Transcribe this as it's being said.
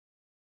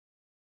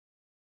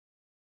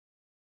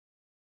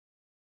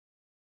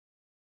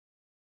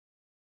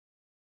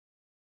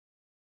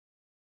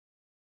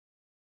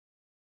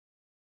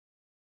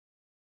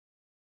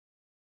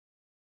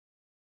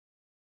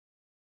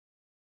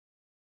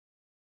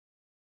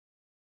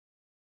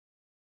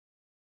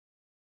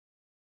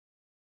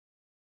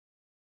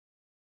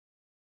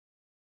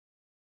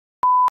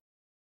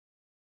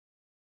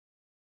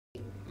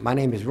My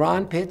name is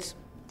Ronn Pitts.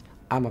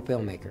 I'm a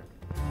filmmaker.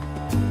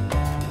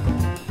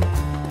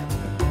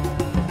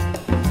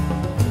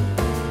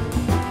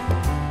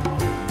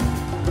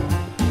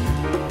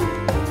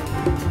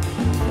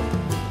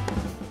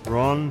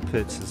 Ronn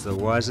Pitts is the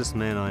wisest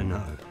man I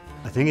know.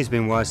 I think he's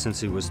been wise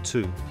since he was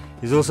 2.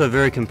 He's also a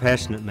very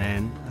compassionate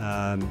man.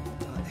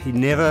 He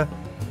never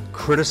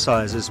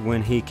criticizes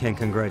when he can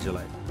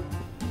congratulate.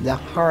 The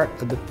heart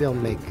of the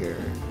filmmaker.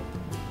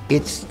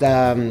 It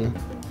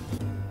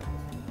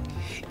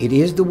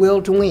is the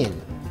will to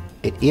win.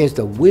 It is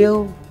the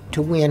will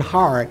to win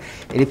hard.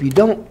 And if you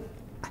don't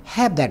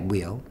have that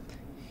will,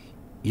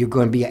 you're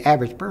going to be an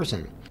average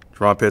person.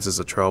 Ronn Pitts is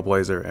a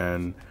trailblazer,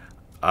 and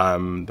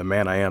I'm the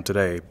man I am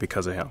today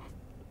because of him.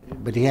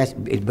 But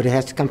it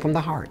has to come from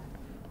the heart.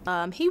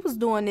 He was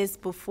doing this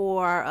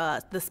before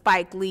the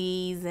Spike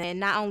Lees, and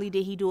not only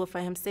did he do it for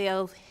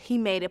himself, he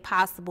made it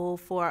possible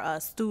for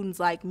students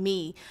like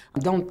me.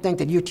 Don't think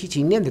that you're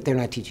teaching them that they're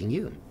not teaching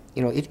you.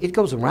 You know, it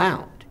goes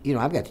around. You know,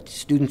 I've got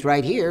students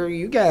right here.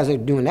 You guys are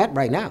doing that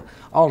right now,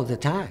 all of the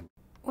time.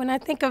 When I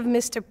think of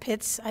Mr.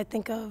 Pitts, I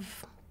think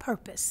of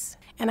purpose.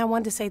 And I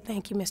wanted to say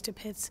thank you, Mr.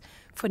 Pitts,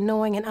 for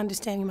knowing and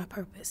understanding my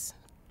purpose.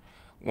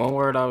 One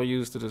word I would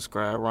use to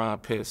describe Ronn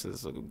Pitts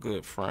is a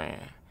good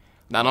friend.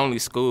 Not only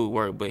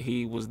schoolwork, but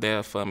he was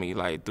there for me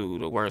like through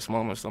the worst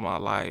moments of my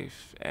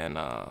life. And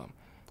I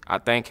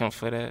thank him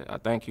for that. I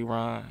thank you,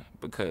 Ron,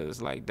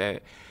 because like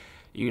that,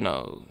 you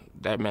know,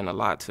 that meant a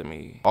lot to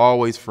me.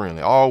 Always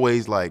friendly,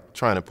 always like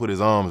trying to put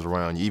his arms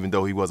around you, even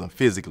though he wasn't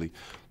physically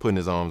putting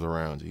his arms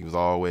around you. He was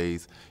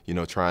always, you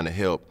know, trying to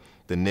help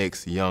the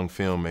next young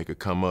filmmaker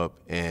come up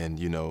and,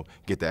 you know,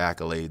 get the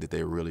accolade that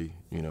they really,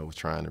 you know, was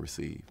trying to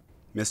receive.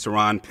 Mr.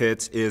 Ronn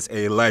Pitts is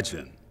a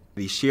legend.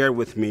 He shared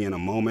with me in a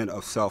moment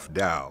of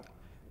self-doubt,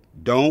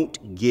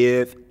 "Don't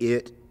give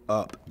it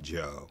up,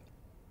 Joe."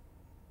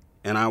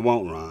 And I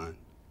won't, Ron.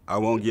 I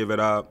won't give it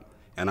up.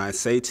 And I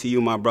say to you,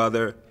 my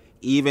brother,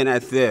 even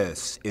at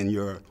this, in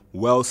your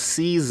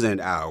well-seasoned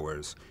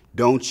hours,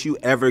 don't you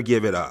ever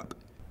give it up.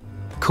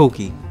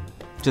 Kooky.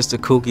 Just a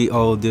kooky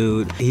old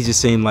dude. He just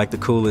seemed like the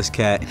coolest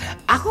cat.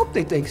 I hope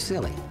they think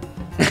silly.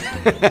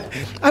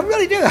 I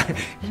really do.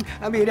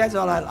 I mean, that's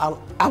all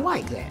I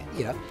like that,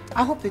 you know.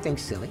 I hope they think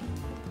silly.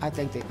 I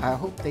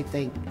hope they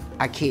think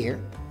I care.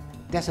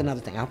 That's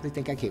another thing. I hope they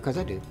think I care, because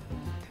I do.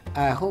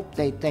 I hope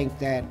they think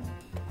that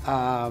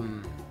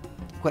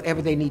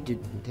whatever they need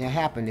to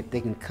happen, if they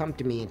can come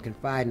to me and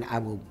confide, and I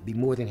will be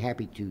more than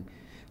happy to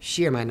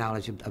share my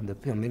knowledge of the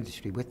film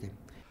industry with them.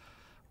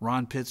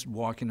 Ronn Pitts would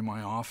walk into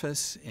my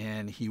office,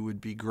 and he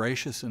would be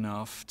gracious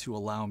enough to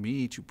allow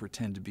me to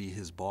pretend to be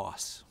his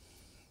boss.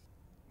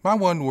 My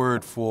one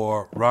word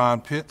for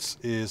Ronn Pitts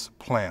is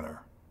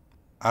planner.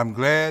 I'm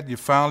glad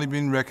you've finally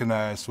been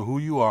recognized for who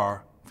you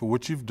are, for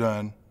what you've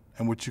done,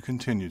 and what you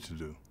continue to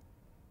do.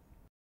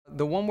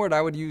 The one word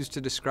I would use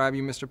to describe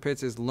you, Mr.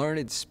 Pitts, is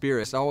learned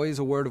spirit. Always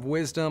a word of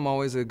wisdom,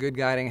 always a good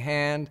guiding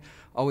hand,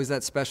 always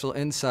that special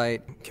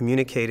insight.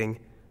 Communicating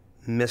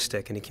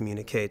mystic, and he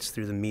communicates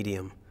through the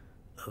medium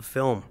of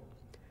film.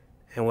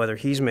 And whether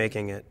he's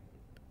making it,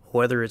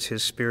 whether it's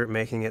his spirit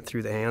making it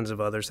through the hands of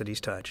others that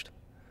he's touched,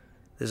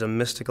 there's a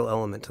mystical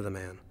element to the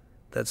man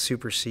that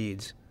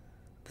supersedes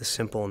the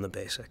simple and the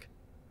basic.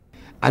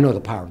 I know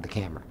the power of the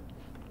camera.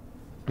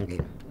 Okay.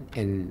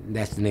 And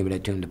that's the name of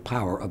that tune, the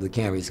power of the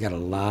camera. It's got a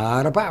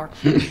lot of power.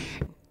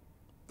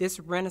 This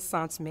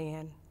Renaissance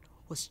man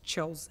was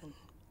chosen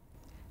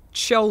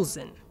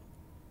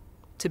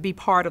to be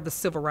part of the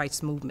civil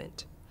rights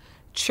movement,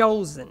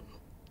 chosen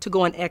to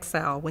go in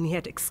exile when he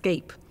had to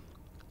escape,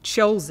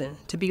 chosen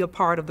to be a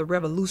part of the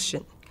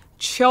revolution,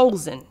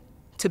 chosen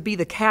to be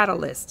the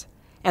catalyst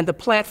and the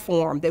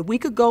platform that we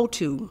could go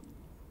to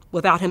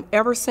without him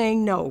ever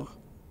saying no.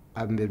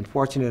 I've been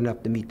fortunate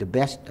enough to meet the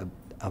best of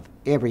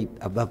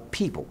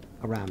people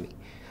around me.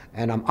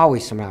 And I'm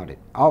always surrounded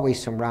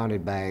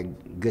by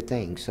good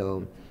things.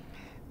 So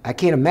I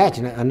can't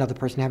imagine another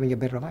person having a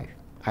better life.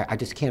 I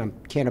just can't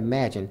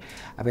imagine.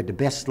 I've had the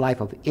best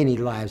life of any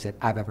lives that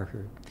I've ever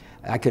heard.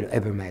 I could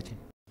ever imagine.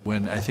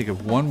 When I think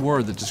of one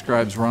word that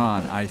describes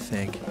Ron, I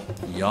think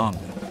young.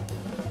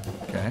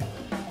 Okay?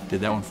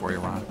 Did that one for you,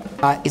 Ron.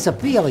 It's a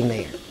feeling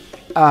there.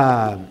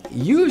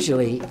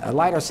 Usually, a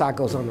lighter sock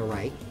goes on the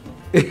right.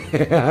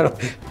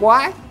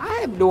 Why?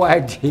 I have no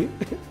idea.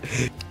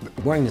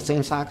 Wearing the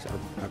same socks are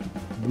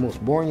the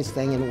most boringest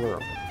thing in the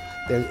world.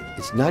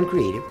 It's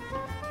non-creative,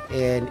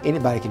 and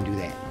anybody can do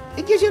that.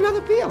 It gives you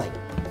another feeling.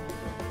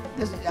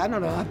 I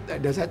don't know,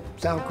 does that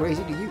sound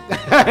crazy to you?